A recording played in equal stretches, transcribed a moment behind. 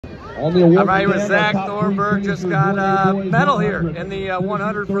I'm right here with Zach Thornburg. Just got a medal here in the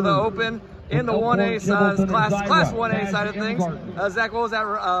 100 for the Open in the 1A class 1A side of things. Zach, what was that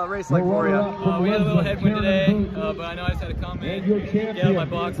race like for you? We had a little headwind today, but I know I just had to come in, get out of my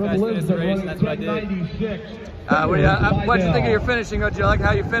box, guys, finish the race, and that's what I did. What did you think of your finishing? Did you like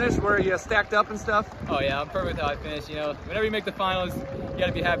how you finished? Were you stacked up and stuff? Oh yeah, I'm perfect how I finished. You know, whenever you make the finals, you got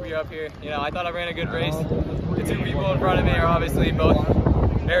to be happy you're up here. You know, I thought I ran a good race. The two people in front of me are obviously both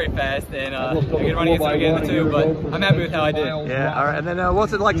very fast, and I can run against them again in the two, but I'm happy with how I did. Yeah, all right. And then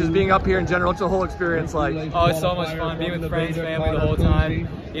what's it like just being up here in general? What's the whole experience like? Oh, it's so much fun being with friends, family the whole time.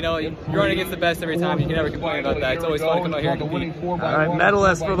 You know, you're running against the best every time. You can never complain about that. It's always fun to come out here and compete. All right,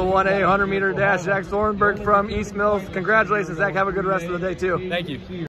 medalist for the 1A 100-meter dash, Zach Thornburg from East Mills. Congratulations, Zach. Have a good rest of the day, too. Thank you.